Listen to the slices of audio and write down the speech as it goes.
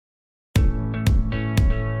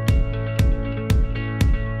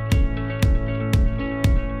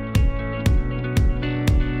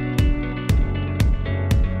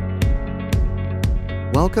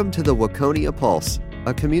Welcome to the Waconia Pulse,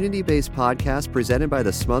 a community-based podcast presented by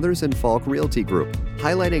the Smothers and Falk Realty Group,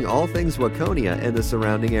 highlighting all things Waconia and the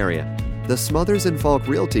surrounding area. The Smothers and Falk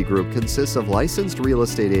Realty Group consists of licensed real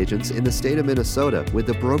estate agents in the state of Minnesota with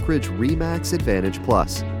the brokerage RE/MAX Advantage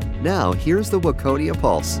Plus. Now, here's the Waconia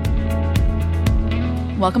Pulse.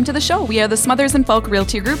 Welcome to the show. We are the Smothers and Falk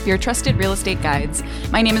Realty Group, your trusted real estate guides.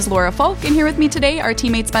 My name is Laura Falk, and here with me today are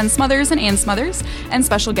teammates Ben Smothers and Ann Smothers, and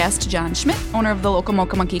special guest John Schmidt, owner of the local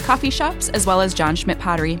Mocha Monkey Coffee Shops, as well as John Schmidt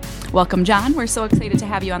Pottery. Welcome, John. We're so excited to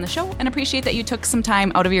have you on the show and appreciate that you took some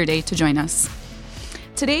time out of your day to join us.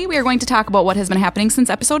 Today, we are going to talk about what has been happening since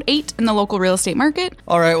episode 8 in the local real estate market.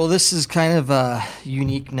 All right, well, this is kind of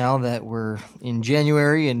unique now that we're in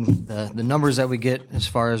January, and the numbers that we get as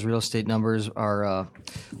far as real estate numbers are a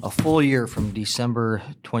full year from December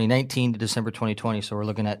 2019 to December 2020. So we're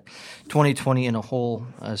looking at 2020 in a whole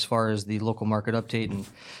as far as the local market update and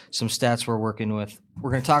some stats we're working with.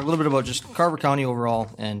 We're going to talk a little bit about just Carver County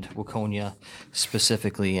overall and Waconia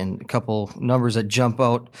specifically, and a couple numbers that jump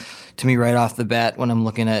out to me right off the bat when I'm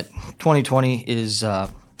looking at 2020 is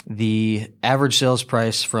the average sales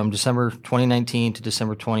price from December 2019 to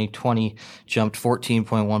December 2020 jumped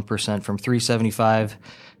 14.1% from $375,000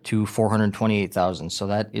 to $428,000. So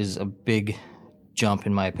that is a big jump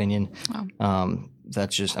in my opinion. Wow.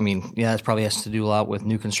 That's just, it probably has to do a lot with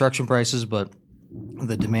new construction prices, but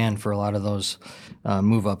the demand for a lot of those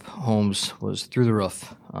move-up homes was through the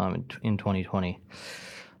roof in 2020.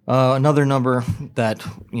 Another number that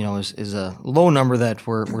is a low number that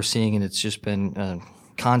we're seeing, and it's just been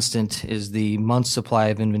constant, is the month's supply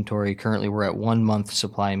of inventory. Currently, we're at 1 month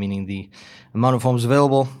supply, meaning the amount of homes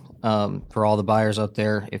available for all the buyers out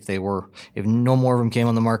there. If no more of them came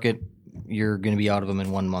on the market, you're going to be out of them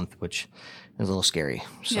in 1 month, which is a little scary.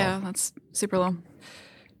 So. Yeah, that's super low.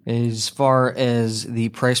 As far as the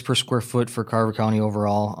price per square foot for Carver County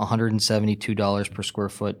overall, $172 per square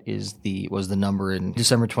foot was the number in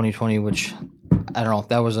December 2020, which I don't know.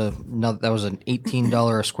 That was an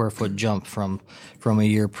 $18 a square foot jump from a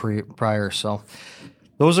year prior. So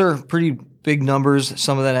those are pretty big numbers.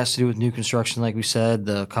 Some of that has to do with new construction, like we said.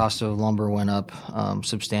 The cost of lumber went up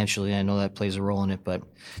substantially. I know that plays a role in it, but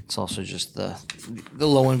it's also just the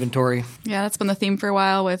low inventory. Yeah, that's been the theme for a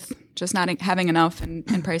while with just not having enough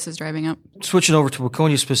and prices driving up. Switching over to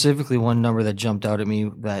Waconia specifically, one number that jumped out at me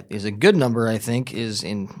that is a good number, I think, is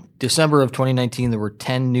in December of 2019, there were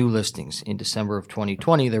 10 new listings. In December of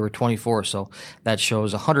 2020, there were 24. So that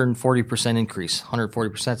shows a 140% increase.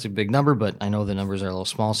 140% is a big number, but I know the numbers are a little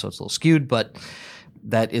small, so it's a little skewed, but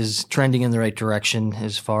that is trending in the right direction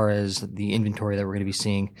as far as the inventory that we're going to be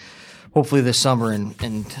seeing hopefully this summer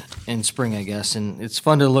and spring, I guess. And it's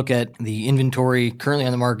fun to look at the inventory currently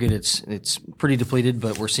on the market. It's pretty depleted,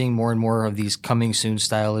 but we're seeing more and more of these coming soon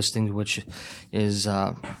style listings, which is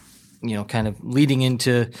kind of leading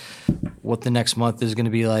into what the next month is going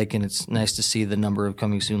to be like. And it's nice to see the number of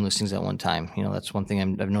coming soon listings at one time. That's one thing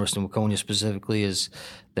I've noticed in Waconia specifically is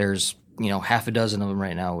there's half a dozen of them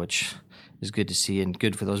right now, which is good to see and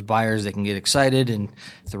good for those buyers. They can get excited, and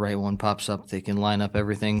if the right one pops up, they can line up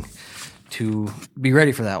everything to be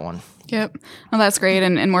ready for that one. Yep. Well, that's great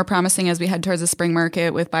and more promising as we head towards the spring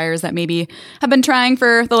market with buyers that maybe have been trying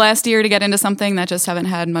for the last year to get into something that just haven't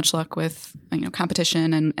had much luck with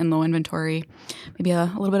competition and low inventory. Maybe a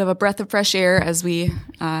little bit of a breath of fresh air as we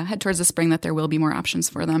head towards the spring, that there will be more options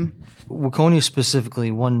for them. Waconia specifically,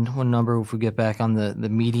 one number, if we get back on the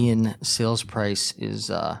median sales price, is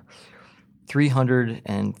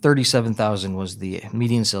 $337,000 was the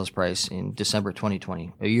median sales price in December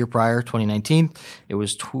 2020. A year prior, 2019, it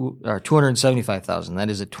was $275,000. That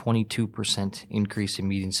is a 22% increase in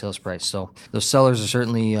median sales price. So those sellers are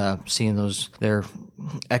certainly seeing their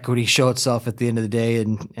equity show itself at the end of the day,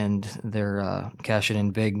 and they're cashing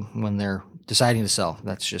in big when they're deciding to sell.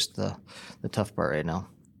 That's just the tough part right now.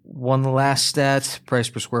 One last stat: price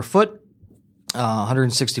per square foot.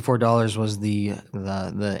 $164 was the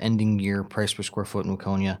ending year price per square foot in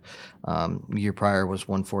Waconia. Year prior was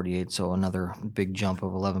 $148, so another big jump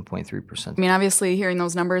of 11.3%. Obviously, hearing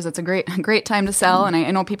those numbers, it's a great time to sell, and I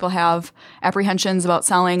know people have apprehensions about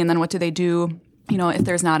selling, and then what do they do if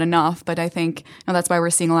there's not enough? But I think that's why we're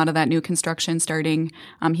seeing a lot of that new construction starting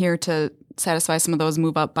here to satisfy some of those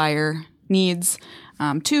move-up buyer needs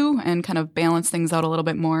too, and kind of balance things out a little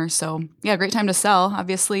bit more. So yeah, great time to sell,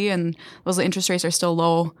 obviously, and those interest rates are still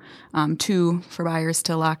low too for buyers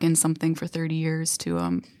to lock in something for 30 years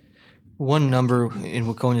to. One number in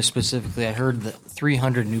Waconia specifically, I heard that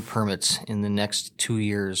 300 new permits in the next 2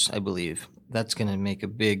 years, I believe. That's going to make a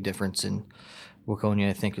big difference in Waconia,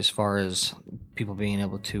 I think, as far as people being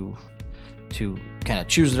able to to kind of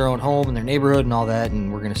choose their own home in their neighborhood and all that.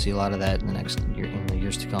 And we're going to see a lot of that in the next year, in the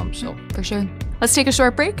years to come. So for sure. Let's take a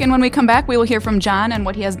short break. And when we come back, we will hear from John and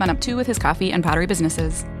what he has been up to with his coffee and pottery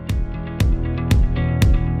businesses.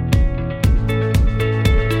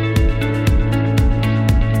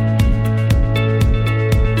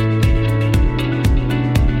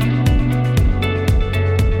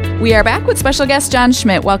 We are back with special guest John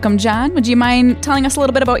Schmidt. Welcome, John. Would you mind telling us a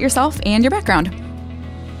little bit about yourself and your background?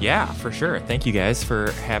 Yeah, for sure. Thank you guys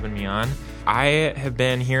for having me on. I have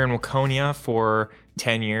been here in Waconia for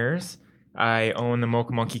 10 years. I own the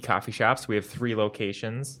Mocha Monkey Coffee Shops. We have 3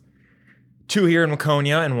 locations, 2 here in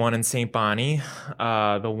Waconia and 1 in St. Bonnie. 2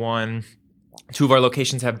 of our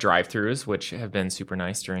locations have drive-thrus, which have been super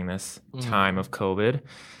nice during this time of COVID.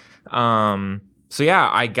 So yeah,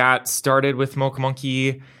 I got started with Mocha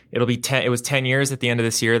Monkey. It was 10 years at the end of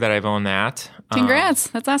this year that I've owned that. Congrats.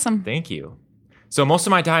 That's awesome. Thank you. So most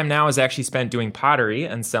of my time now is actually spent doing pottery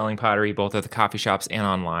and selling pottery both at the coffee shops and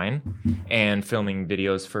online, and filming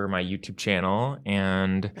videos for my YouTube channel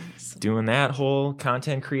and doing that whole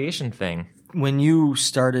content creation thing. when you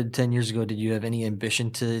started 10 years ago, did you have any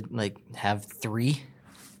ambition to have 3?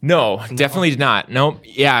 No, definitely did not. Nope.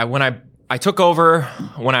 Yeah, when I took over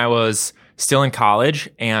when I was still in college,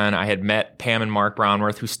 and I had met Pam and Mark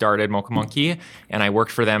Brownworth, who started Mocha Monkey, and I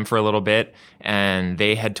worked for them for a little bit, and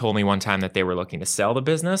they had told me one time that they were looking to sell the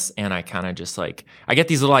business, and I kind of just I get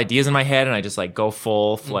these little ideas in my head, and I just go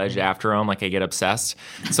full-fledged after them, I get obsessed.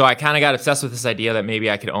 So I kind of got obsessed with this idea that maybe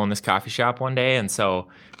I could own this coffee shop one day, and so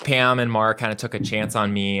Pam and Mark kind of took a chance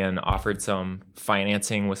on me and offered some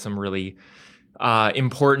financing with some really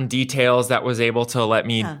important details that was able to let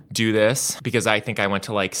me do this, because I think I went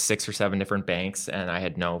to 6 or 7 different banks, and I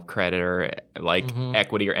had no credit or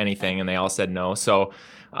equity or anything, and they all said no. So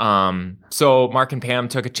Mark and Pam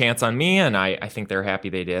took a chance on me, and I think they're happy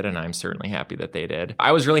they did, and I'm certainly happy that they did.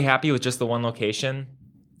 I was really happy with just the one location.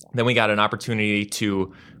 Then we got an opportunity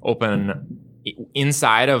to open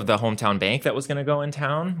inside of the hometown bank that was going to go in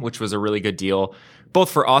town, which was a really good deal, both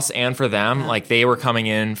for us and for them. They were coming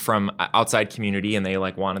in from outside community, and they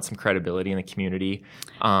wanted some credibility in the community.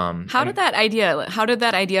 How did that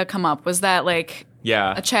idea come up? Was that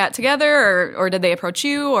a chat together, or did they approach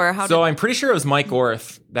you, or how? So I'm pretty sure it was Mike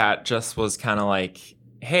Orth that just was kind of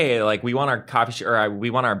hey, we want our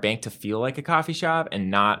we want our bank to feel like a coffee shop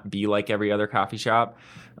and not be like every other coffee shop,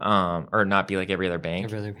 or not be like every other bank.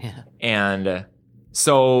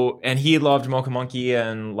 And he loved Mocha Monkey,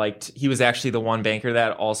 and he was actually the one banker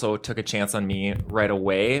that also took a chance on me right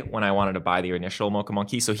away when I wanted to buy the initial Mocha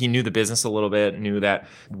Monkey. So he knew the business a little bit,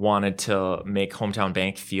 wanted to make Hometown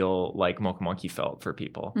Bank feel like Mocha Monkey felt for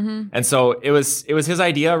people. Mm-hmm. And so it was his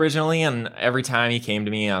idea originally, and every time he came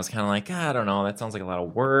to me, I was kind of I don't know, that sounds like a lot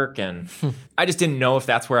of work, and I just didn't know if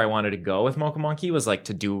that's where I wanted to go with Mocha Monkey, was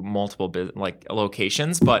to do multiple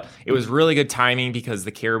locations. But it was really good timing because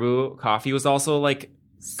the Caribou Coffee was also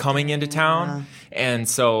coming into town, and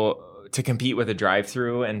so to compete with a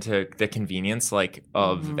drive-through and to the convenience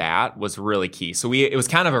of that was really key. So it was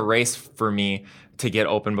kind of a race for me to get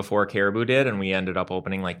open before Caribou did, and we ended up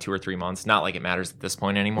opening 2 or 3 months. Not like it matters at this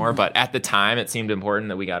point anymore, but at the time it seemed important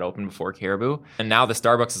that we got open before Caribou. And now the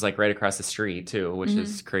Starbucks is right across the street too, which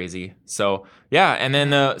is crazy. So yeah, and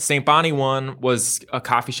then the St. Bonnie one was a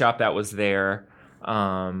coffee shop that was there,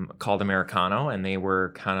 called Americano, and they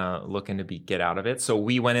were kind of looking to get out of it. So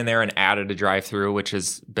we went in there and added a drive-through, which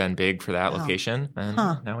has been big for that location. And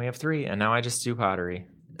now we have 3, and now I just do pottery.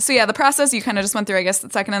 So yeah, the process you kind of just went through, I guess,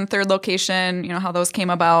 the second and third location, how those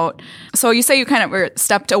came about. So you say you kind of were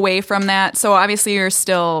stepped away from that. So obviously you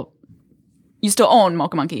still own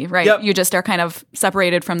Mocha Monkey, right? Yep. You just are kind of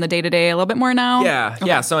separated from the day-to-day a little bit more now? Yeah, okay.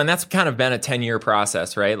 Yeah. So, and that's kind of been a 10-year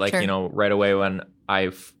process, right? Sure. Right away when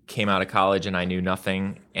I came out of college and I knew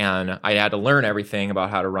nothing, and I had to learn everything about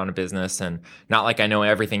how to run a business, and not I know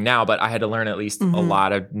everything now, but I had to learn at least a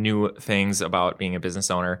lot of new things about being a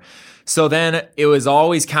business owner. So then it was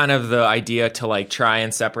always kind of the idea to try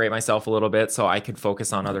and separate myself a little bit so I could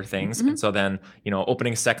focus on other things. And so then,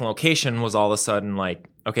 opening a second location was all of a sudden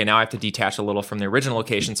okay, now I have to detach a little from the original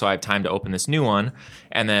location so I have time to open this new one.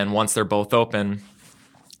 And then once they're both open,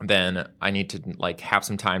 then I need to have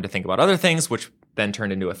some time to think about other things, which then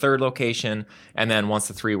turned into a third location. And then once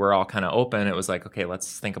the 3 were all kind of open, it was okay,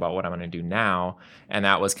 let's think about what I'm going to do now. And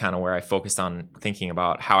that was kind of where I focused on thinking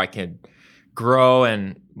about how I could grow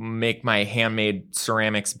and make my handmade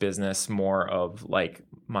ceramics business more of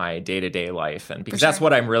my day-to-day life. And because that's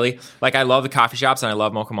what I'm really I love the coffee shops and I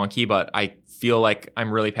love Mocha Monkey, but I feel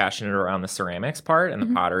I'm really passionate around the ceramics part and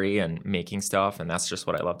the pottery and making stuff, and that's just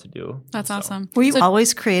what I love to do. That's awesome. Were you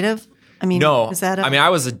always creative? I mean, No, was that I mean, I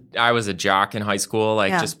was a jock in high school,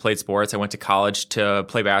 like just played sports. I went to college to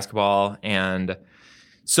play basketball. And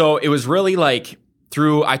so it was really like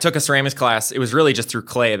I took a ceramics class. It was really just through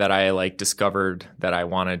clay that I like discovered that I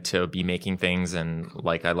wanted to be making things, and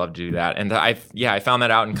like I love to do that. And I found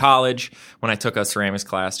that out in college when I took a ceramics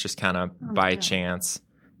class, just kind of by chance.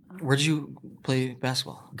 Where did you play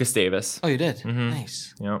basketball? Gustavus. Oh, you did? Mm-hmm.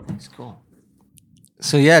 Nice. Yep. That's cool.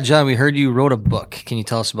 So yeah, John, we heard you wrote a book. Can you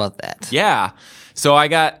tell us about that? Yeah. So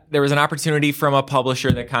there was an opportunity from a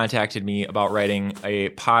publisher that contacted me about writing a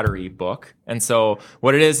pottery book. And so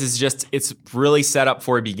what it is just, it's really set up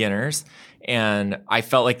for beginners. And I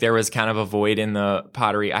felt like there was kind of a void in the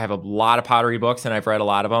pottery. I have a lot of pottery books and I've read a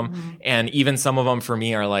lot of them. Mm-hmm. And even some of them for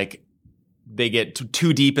me are like, they get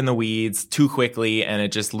too deep in the weeds too quickly and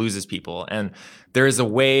it just loses people. And there is a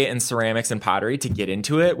way in ceramics and pottery to get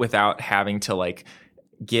into it without having to like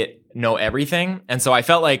know everything. And so I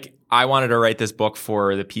felt like I wanted to write this book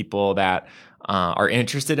for the people that are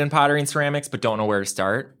interested in pottery and ceramics but don't know where to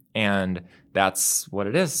start. And that's what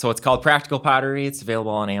it is. So it's called Practical Pottery. It's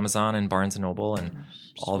available on Amazon and Barnes & Noble and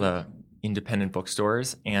all the independent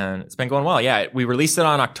bookstores. And it's been going well. Yeah, we released it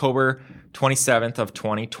on October 27th of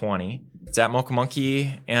 2020. It's at Mocha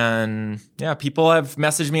Monkey, and yeah, people have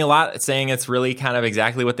messaged me a lot saying it's really kind of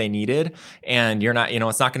exactly what they needed. And you're not,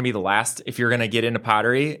 it's not going to be the last. If you're going to get into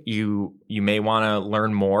pottery, you may want to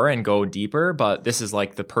learn more and go deeper, but this is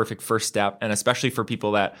like the perfect first step. And especially for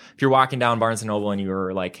people that, if you're walking down Barnes & Noble and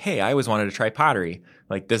you're like, hey, I always wanted to try pottery,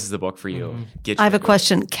 like this is the book for you. Mm-hmm. I have a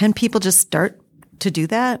question. Can people just start to do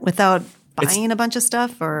that without buying a bunch of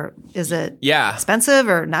stuff, or is it expensive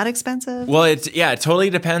or not expensive? Well, it totally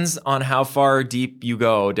depends on how far deep you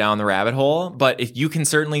go down the rabbit hole. But if you can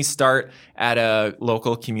certainly start at a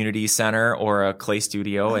local community center or a clay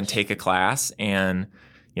studio and take a class, and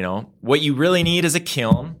what you really need is a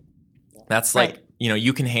kiln. That's like,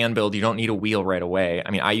 you can hand build. You don't need a wheel right away. I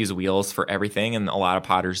mean, I use wheels for everything, and a lot of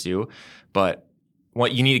potters do, but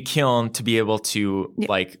what you need a kiln to be able to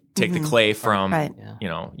take the clay from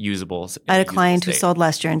usables. I had a client who sold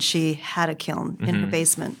last year, and she had a kiln in her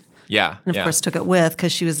basement. Yeah, and of course took it with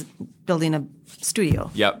because she was building a studio.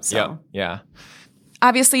 Yep.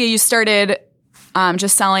 Obviously, you started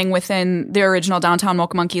just selling within the original downtown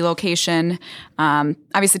Mocha Monkey location.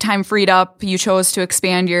 Obviously, time freed up. You chose to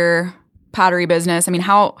expand your pottery business. I mean,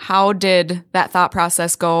 how did that thought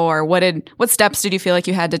process go, or what steps did you feel like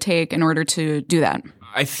you had to take in order to do that?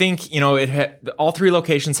 I think, all three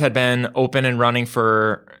locations had been open and running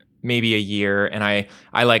for maybe a year. And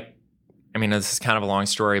this is kind of a long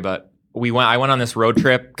story, but I went on this road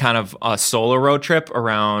trip, kind of a solo road trip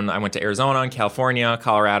around. I went to Arizona and California,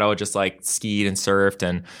 Colorado, just like skied and surfed.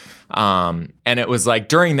 And it was like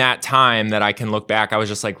during that time that I can look back, I was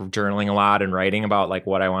just like journaling a lot and writing about like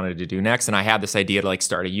what I wanted to do next. And I had this idea to like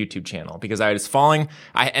start a YouTube channel because I was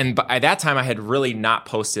and by that time I had really not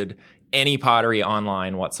posted any pottery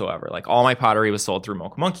online whatsoever. Like all my pottery was sold through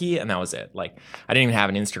Mocha Monkey, and that was it. Like I didn't even have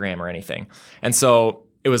an Instagram or anything. And so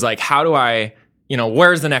it was like, how do I,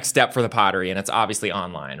 where's the next step for the pottery? And it's obviously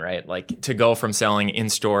online, right? Like to go from selling in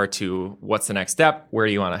store to what's the next step? Where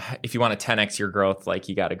do you want to, if you want to 10x your growth, like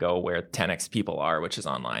you got to go where 10x people are, which is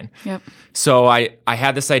online. Yep. So I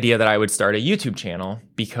had this idea that I would start a YouTube channel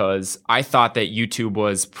because I thought that YouTube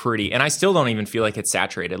was pretty, and I still don't even feel like it's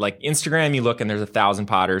saturated. Like Instagram, you look and there's 1,000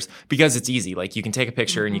 potters because it's easy. Like you can take a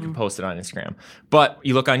picture and you can post it on Instagram. But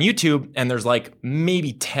you look on YouTube and there's like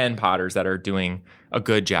maybe 10 potters that are doing a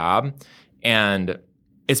good job. And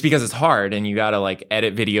it's because it's hard, and you got to like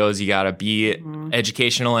edit videos. You got to be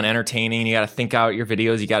educational and entertaining. You got to think out your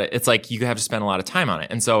videos. It's like you have to spend a lot of time on it.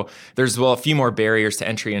 And so there's a few more barriers to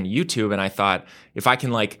entry into YouTube. And I thought if I can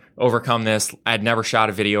like overcome this, I'd never shot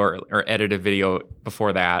a video or edited a video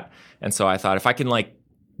before that. And so I thought if I can like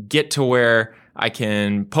get to where I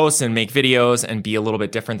can post and make videos and be a little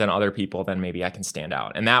bit different than other people, then maybe I can stand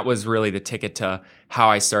out. And that was really the ticket to how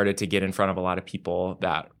I started to get in front of a lot of people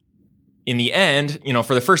that, in the end,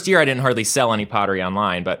 for the first year, I didn't hardly sell any pottery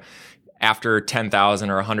online, but after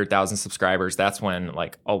 10,000 or 100,000 subscribers, that's when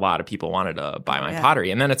like a lot of people wanted to buy my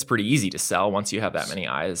pottery. And then it's pretty easy to sell once you have that many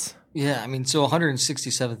eyes. Yeah. I mean, so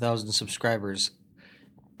 167,000 subscribers.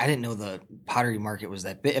 I didn't know the pottery market was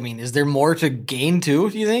that big. I mean, is there more to gain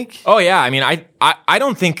too, do you think? Oh yeah. I mean, I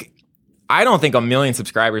don't think 1 million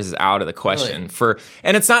subscribers is out of the question. Really?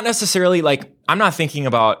 And it's not necessarily like, I'm not thinking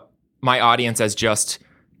about my audience as just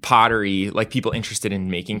pottery, like people interested in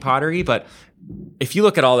making pottery. But if you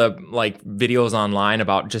look at all the like videos online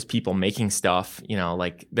about just people making stuff,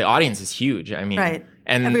 like the audience is huge. I mean,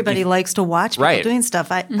 And everybody likes to watch people doing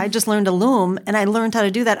stuff. I just learned to loom, and I learned how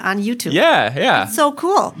to do that on YouTube. Yeah. It's so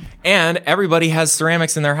cool. And everybody has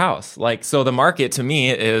ceramics in their house. Like, so the market to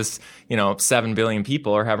me is, 7 billion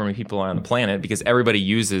people or however many people are on the planet, because everybody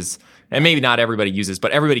uses, and maybe not everybody uses,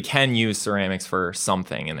 but everybody can use ceramics for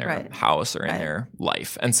something in their house or in their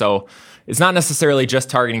life. And so it's not necessarily just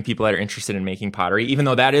targeting people that are interested in making pottery, even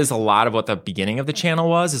though that is a lot of what the beginning of the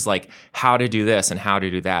channel is like how to do this and how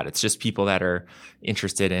to do that. It's just people that are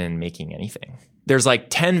interested in making anything. There's like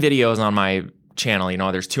 10 videos on my channel,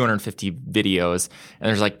 there's 250 videos, and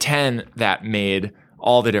there's like 10 that made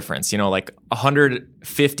all the difference. Like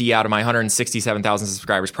 150 out of my 167,000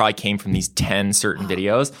 subscribers probably came from these 10 certain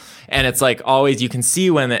videos. And it's like always, you can see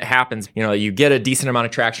when it happens, you get a decent amount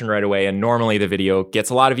of traction right away. And normally the video gets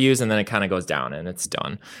a lot of views and then it kind of goes down and it's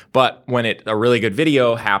done. But when a really good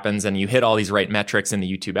video happens and you hit all these right metrics in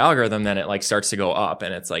the YouTube algorithm, then it like starts to go up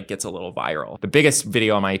and it's like gets a little viral. The biggest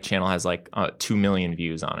video on my channel has like 2 million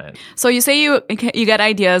views on it. So you say you get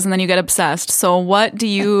ideas and then you get obsessed. So what do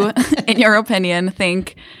you, in your opinion,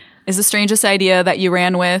 think is the strangest idea that you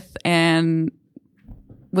ran with and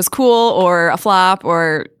was cool, or a flop,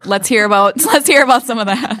 or let's hear about some of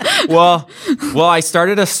that? Well, I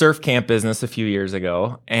started a surf camp business a few years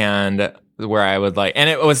ago, and where I would and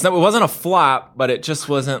it wasn't a flop, but it just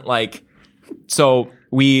wasn't like, so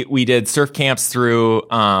we did surf camps through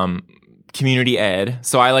community ed.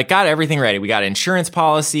 So I got everything ready. We got an insurance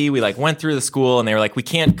policy. We went through the school, and they were like, we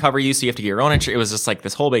can't cover you, so you have to get your own insurance. It was just like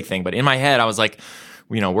this whole big thing. But in my head, I was like,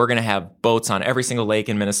 we're going to have boats on every single lake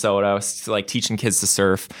in Minnesota. I was teaching kids to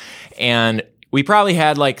surf. And we probably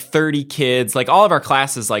had 30 kids. All of our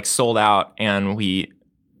classes sold out, and we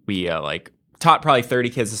taught probably 30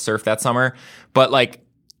 kids to surf that summer. But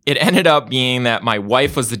it ended up being that my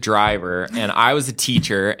wife was the driver and I was the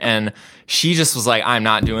teacher, and she just was like, I'm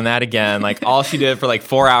not doing that again. All she did for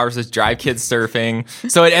 4 hours was drive kids surfing.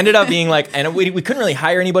 So it ended up being and we couldn't really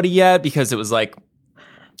hire anybody yet because it was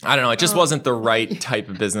I don't know. It just wasn't the right type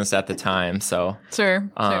of business at the time. So sure.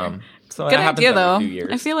 So good idea, though.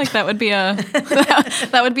 I feel like that would be a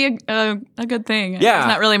a good thing. Yeah, there's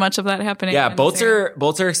not really much of that happening. Yeah, boats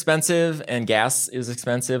are expensive, and gas is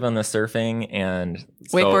expensive on the surfing, and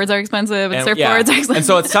wakeboards are expensive, and surfboards are expensive. And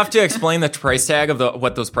so it's tough to explain the price tag of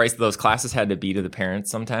what those classes had to be to the parents.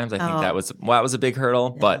 Sometimes I think that was a big hurdle,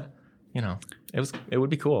 but it would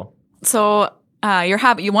be cool. So. Your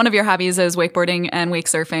hobby, one of your hobbies is wakeboarding and wake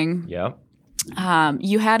surfing. Yep.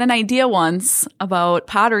 You had an idea once about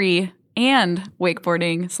pottery and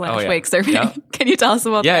wakeboarding / wake surfing. Yep. Can you tell us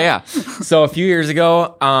about that? Yeah. So a few years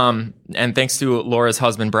ago, and thanks to Laura's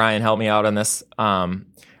husband, Brian, helped me out on this.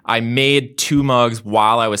 I made 2 mugs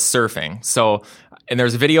while I was surfing. So, and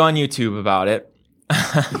there's a video on YouTube about it.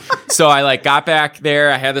 So I got back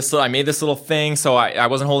there. I made this little thing. So I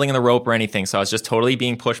wasn't holding in the rope or anything. So I was just totally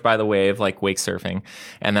being pushed by the wave, wake surfing.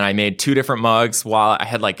 And then I made 2 different mugs while I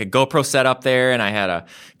had a GoPro set up there, and I had a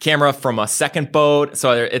camera from a second boat.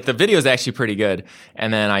 So the video is actually pretty good.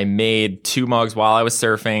 And then I made 2 mugs while I was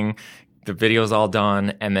surfing. The video's all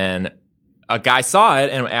done. And then a guy saw it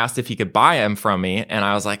and asked if he could buy them from me. And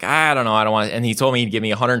I was like, I don't know. I don't want it. And he told me he'd give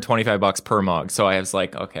me $125 per mug. So I was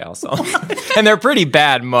like, okay, I'll sell them. And they're pretty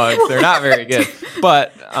bad mugs. They're not very good.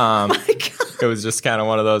 But it was just kind of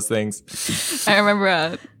one of those things. I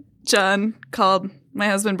remember John called my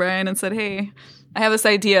husband Brian and said, hey, I have this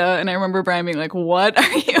idea. And I remember Brian being like, what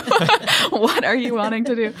are you wanting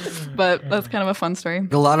to do? But that's kind of a fun story.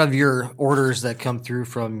 A lot of your orders that come through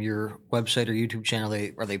from your website or YouTube channel,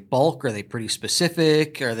 are they bulk? Are they pretty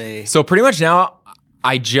specific? Are they? So pretty much now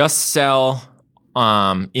I just sell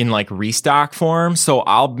in restock form. So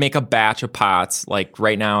I'll make a batch of pots.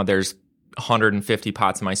 Right now there's 150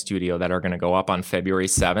 pots in my studio that are going to go up on February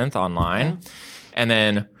 7th online. Okay. And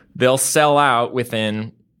then they'll sell out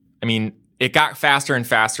within, it got faster and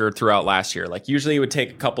faster throughout last year. Usually it would take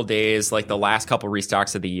a couple days. The last couple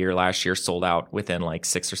restocks of the year last year sold out within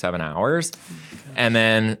 6 or 7 hours. And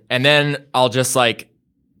then I'll just for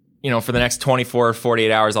the next 24 or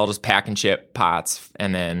 48 hours, I'll just pack and ship pots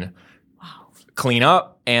and then clean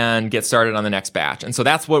up and get started on the next batch. And so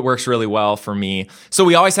that's what works really well for me. So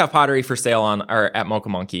we always have pottery for sale at Mocha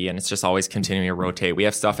Monkey, and it's just always continuing to rotate. We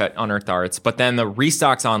have stuff at Unearthed Arts, but then the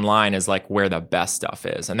restocks online is where the best stuff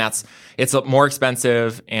is. And it's more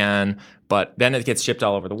expensive, but then it gets shipped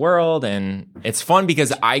all over the world, and it's fun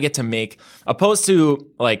because I get to make, opposed to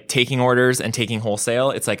taking orders and taking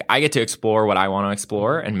wholesale, it's I get to explore what I want to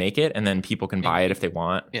explore and make it, and then people can buy it if they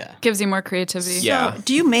want. Yeah. Gives you more creativity. Yeah. So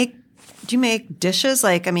do you make Do you make dishes?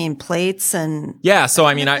 Like, I mean, plates and yeah. So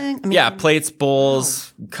I mean, plates,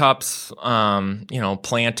 bowls, cups,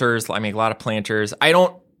 planters. I make a lot of planters. I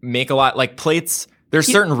don't make a lot like plates. There's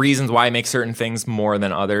certain reasons why I make certain things more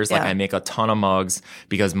than others. Like I make a ton of mugs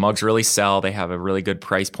because mugs really sell. They have a really good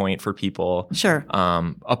price point for people. Sure.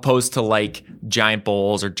 Opposed to like giant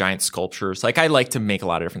bowls or giant sculptures. Like I like to make a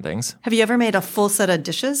lot of different things. Have you ever made a full set of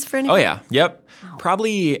dishes for anyone? Oh yeah. Yep. Wow.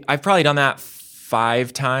 I've probably done that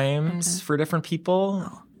 5 times for different people.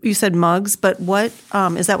 You said mugs, but what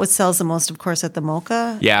is that what sells the most, of course, at the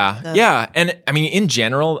MOCA? Yeah. Yeah. And I mean, in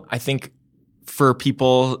general, I think for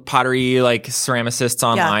people, pottery, like ceramicists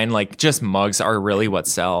online, like just mugs are really what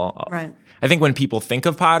sell. Right. I think when people think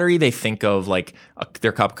of pottery, they think of like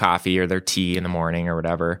their cup of coffee or their tea in the morning or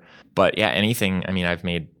whatever. But yeah, anything. I mean, I've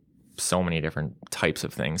made so many different types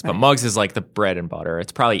of things, but mugs is like the bread and butter.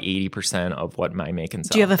 It's probably 80% of what I make and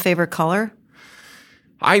sell. Do you have a favorite color?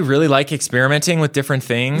 I really like experimenting with different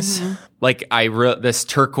things. Like this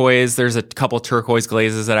turquoise, there's a couple turquoise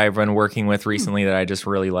glazes that I've been working with recently that I just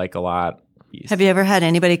really like a lot. Have you ever had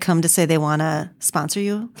anybody come to say they want to sponsor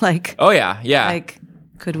you? Like, oh yeah. Like,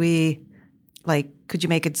 could you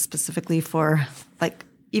make it specifically for like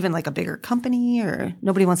even like a bigger company, or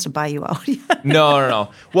nobody wants to buy you out?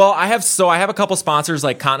 No. Well, I have a couple sponsors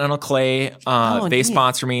like Continental Clay. They neat.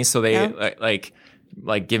 sponsor me, so they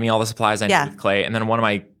like give me all the supplies I need with clay. And then one of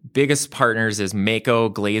my biggest partners is Mako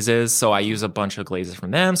Glazes, so I use a bunch of glazes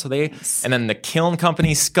from them. So and then the kiln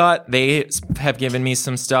company Scut, they have given me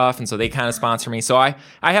some stuff, and so they kind of sponsor me. So I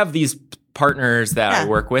have partners that I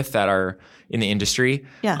work with that are in the industry.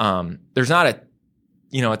 Yeah. There's not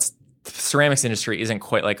it's ceramics industry isn't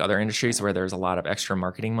quite like other industries where there's a lot of extra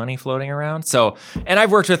marketing money floating around. So, and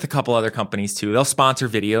I've worked with a couple other companies too. They'll sponsor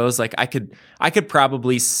videos. Like I could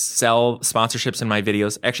probably sell sponsorships in my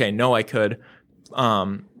videos. Actually, I know I could,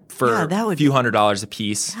 for a few $100s a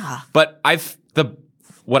piece. Yeah. But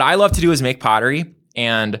what I love to do is make pottery,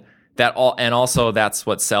 and also that's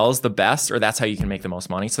what sells the best, or that's how you can make the most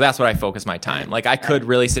money. So that's what I focus my time. Like I could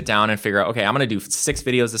really sit down and figure out, okay, I'm going to do 6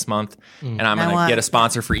 videos this month and I'm going to get a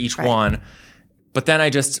sponsor for each one. But then I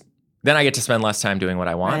get to spend less time doing what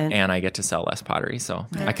I want and I get to sell less pottery. So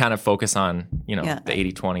I kind of focus on, the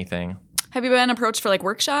 80-20 thing. Have you been approached for like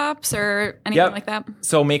workshops or anything like that?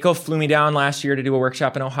 So Mako flew me down last year to do a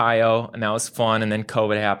workshop in Ohio, and that was fun. And then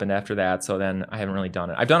COVID happened after that, so then I haven't really done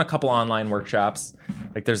it. I've done a couple online workshops.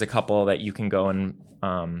 Like there's a couple that you can go and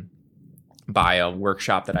buy a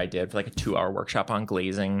workshop that I did for like a 2-hour workshop on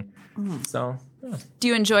glazing. So yeah. Do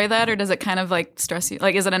you enjoy that, or does it kind of like stress you?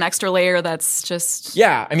 Like, is it an extra layer that's just...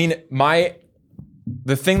 Yeah, I mean,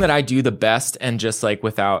 the thing that I do the best, and just like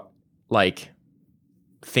without like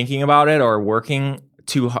thinking about it or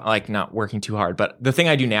not working too hard, but the thing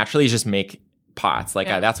I do naturally is just make pots. Like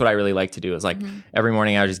that's what I really like to do, is like every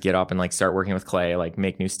morning I would just get up and like start working with clay, like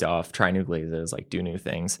make new stuff, try new glazes, like do new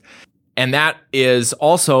things. And that is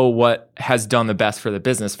also what has done the best for the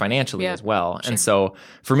business financially as well. Sure. And so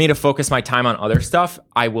for me to focus my time on other stuff,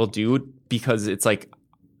 I will do, because it's like,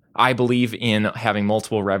 I believe in having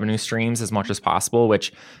multiple revenue streams as much as possible,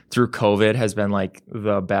 which through COVID has been like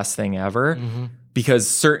the best thing ever.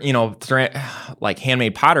 Because like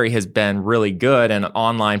handmade pottery has been really good, and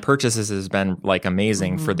online purchases has been like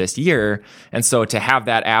amazing for this year. And so to have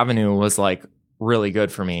that avenue was like really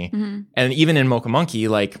good for me. And even in Mocha Monkey,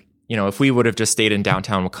 like, if we would have just stayed in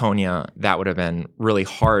downtown Waconia, that would have been really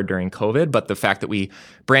hard during COVID. But the fact that we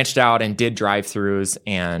branched out and did drive-throughs,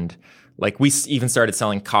 and like we even started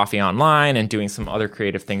selling coffee online and doing some other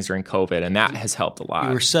creative things during COVID, and that has helped a lot.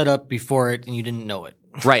 You were set up before it and you didn't know it.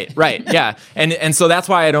 Right. Yeah. And so that's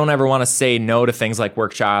why I don't ever want to say no to things like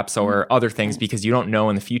workshops or other things, because you don't know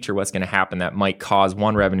in the future what's going to happen that might cause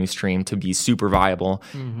one revenue stream to be super viable.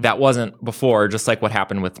 That wasn't before. Just like what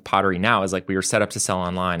happened with pottery now is like we were set up to sell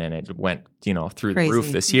online, and it went, through the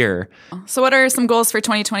roof this year. So what are some goals for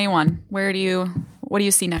 2021? What do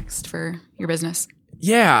you see next for your business?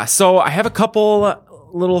 Yeah. So I have a couple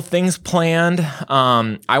little things planned.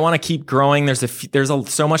 I want to keep growing. There's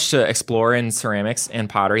so much to explore in ceramics and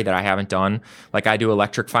pottery that I haven't done. Like I do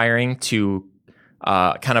electric firing to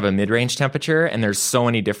kind of a mid-range temperature, and there's so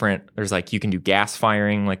many there's like you can do gas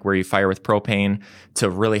firing, like where you fire with propane, to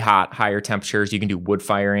really hot, higher temperatures. You can do wood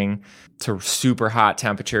firing to super hot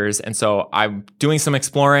temperatures. And so I'm doing some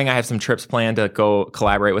exploring. I have some trips planned to go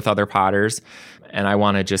collaborate with other potters, and I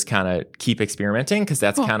want to just kind of keep experimenting, because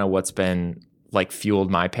that's kind of what's been like fueled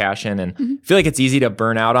my passion. And I feel like it's easy to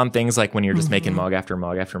burn out on things like when you're just making mug after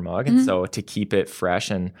mug after mug. And so to keep it fresh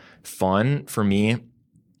and fun for me,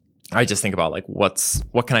 I just think about like what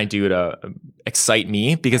can I do to excite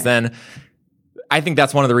me? Because then I think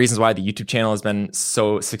that's one of the reasons why the YouTube channel has been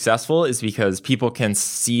so successful, is because people can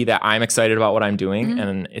see that I'm excited about what I'm doing,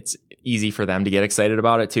 and it's easy for them to get excited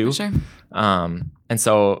about it too. Sure. And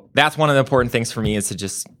so that's one of the important things for me, is to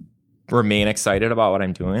just remain excited about what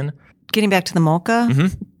I'm doing. Getting back to the Mocha,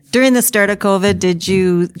 during the start of COVID, did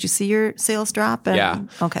you see your sales drop? Yeah.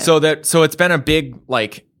 Okay. So it's been a big,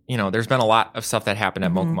 like, there's been a lot of stuff that happened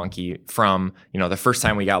at Mocha Monkey, from, the first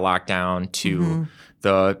time we got locked down to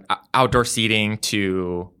the outdoor seating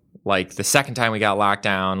to like the second time we got locked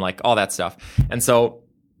down, like all that stuff. And so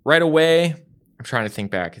right away, I'm trying to think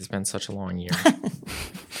back. It's been such a long year.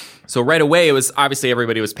 So right away, it was obviously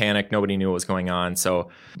everybody was panicked. Nobody knew what was going on. So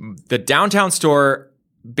the downtown store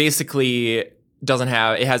basically it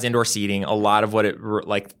has indoor seating. A lot of what it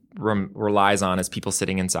relies on is people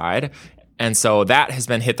sitting inside. And so that has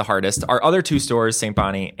been hit the hardest. Our other two stores, St.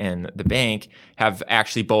 Bonnie and the Bank, have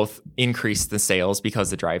actually both increased the sales because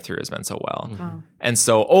the drive-thru has been so well. Wow. And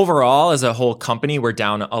so overall, as a whole company, we're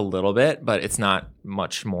down a little bit, but it's not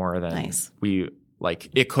much more than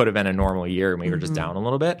it could have been a normal year, and we were just down a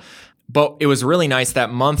little bit. But it was really nice that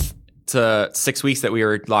month to 6 weeks that we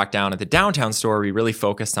were locked down at the downtown store. We really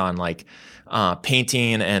focused on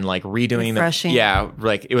painting and redoing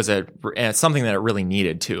it was it's something that it really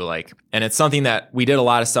needed too, and it's something that we did a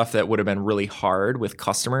lot of stuff that would have been really hard with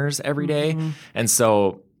customers every day. And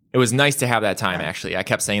so it was nice to have that time. Actually, I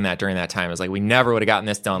kept saying that during that time. It was we never would have gotten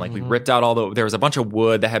this done. We ripped out there was a bunch of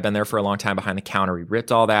wood that had been there for a long time behind the counter. We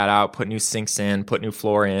ripped all that out, put new sinks in, put new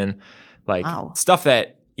floor in, stuff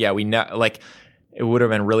that it would have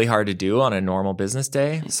been really hard to do on a normal business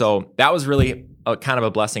day. So that was really kind of a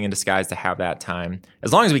blessing in disguise to have that time.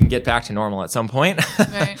 As long as we can get back to normal at some point.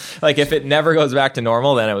 Right. If it never goes back to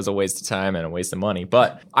normal, then it was a waste of time and a waste of money.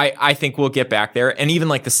 But I think we'll get back there. And even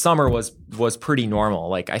the summer was pretty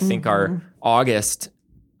normal. I think our August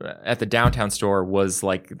at the downtown store was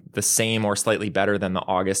the same or slightly better than the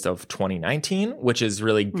August of 2019, which is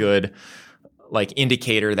really good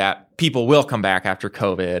indicator that people will come back after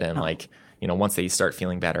COVID and once they start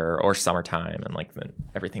feeling better, or summertime, and then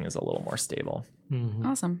everything is a little more stable.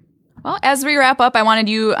 Awesome. Well, as we wrap up, I wanted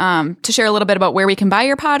you to share a little bit about where we can buy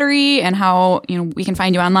your pottery and how we can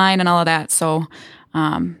find you online and all of that. So,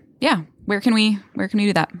 where can we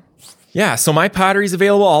do that? Yeah, so my pottery is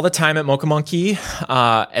available all the time at Mocha Monkey,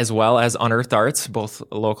 as well as Unearthed Arts, both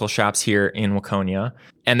local shops here in Waconia.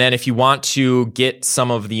 And then if you want to get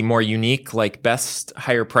some of the more unique, best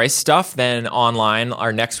higher price stuff, then online,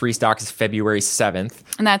 our next restock is February 7th.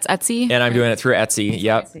 And that's Etsy? And I'm doing it through Etsy,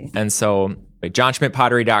 yep. Etsy. And so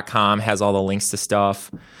JohnSchmidtPottery.com has all the links to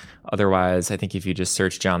stuff. Otherwise, I think if you just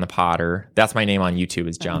search John the Potter, that's my name on YouTube,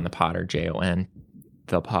 is John the Potter, Jon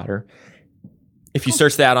the Potter. If you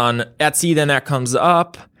search that on Etsy, then that comes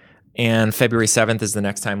up. And February 7th is the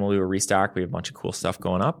next time we'll do a restock. We have a bunch of cool stuff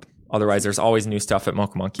going up. Otherwise, there's always new stuff at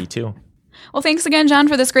Mocha Monkey too. Well, thanks again, John,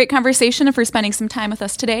 for this great conversation and for spending some time with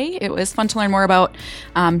us today. It was fun to learn more about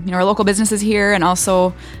our local businesses here, and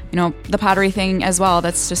also the pottery thing as well.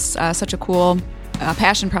 That's just such a cool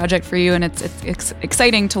passion project for you, and it's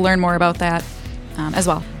exciting to learn more about that as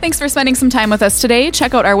well. Thanks for spending some time with us today.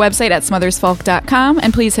 Check out our website at smothersfolk.com,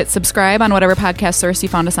 and please hit subscribe on whatever podcast source you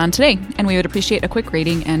found us on today. And we would appreciate a quick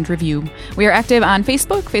rating and review. We are active on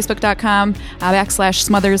Facebook, facebook.com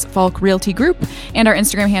 /Smothers Folk Realty Group, and our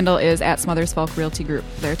Instagram handle is at Smothers Folk Realty Group.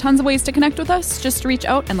 There are tons of ways to connect with us. Just reach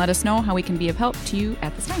out and let us know how we can be of help to you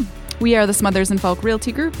at this time. We are the Smothers and Folk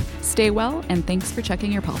Realty Group. Stay well, and thanks for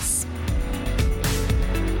checking your pulse.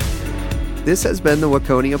 This has been the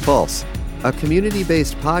Waconia Pulse, a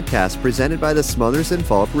community-based podcast presented by the Smothers and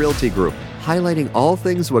Falk Realty Group, highlighting all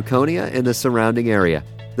things Waconia and the surrounding area.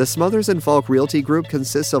 The Smothers and Falk Realty Group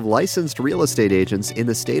consists of licensed real estate agents in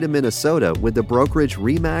the state of Minnesota with the brokerage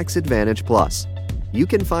RE/MAX Advantage Plus. You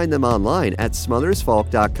can find them online at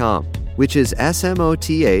smothersfalk.com, which is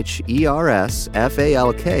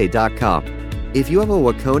SMOTHERSFALK.com. If you have a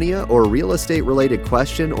Waconia or real estate related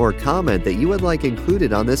question or comment that you would like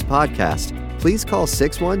included on this podcast, please call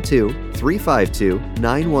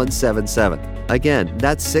 612-352-9177. Again,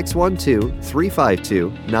 that's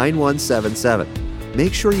 612-352-9177.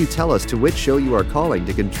 Make sure you tell us to which show you are calling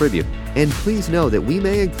to contribute. And please know that we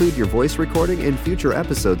may include your voice recording in future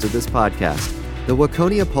episodes of this podcast. The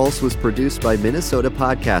Waconia Pulse was produced by Minnesota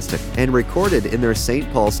Podcasting and recorded in their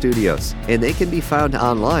St. Paul studios, and they can be found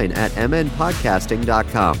online at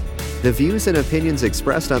mnpodcasting.com. The views and opinions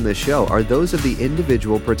expressed on this show are those of the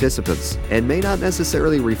individual participants and may not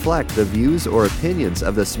necessarily reflect the views or opinions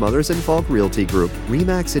of the Smothers and Falk Realty Group,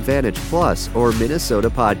 RE/MAX Advantage Plus, or Minnesota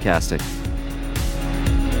Podcasting.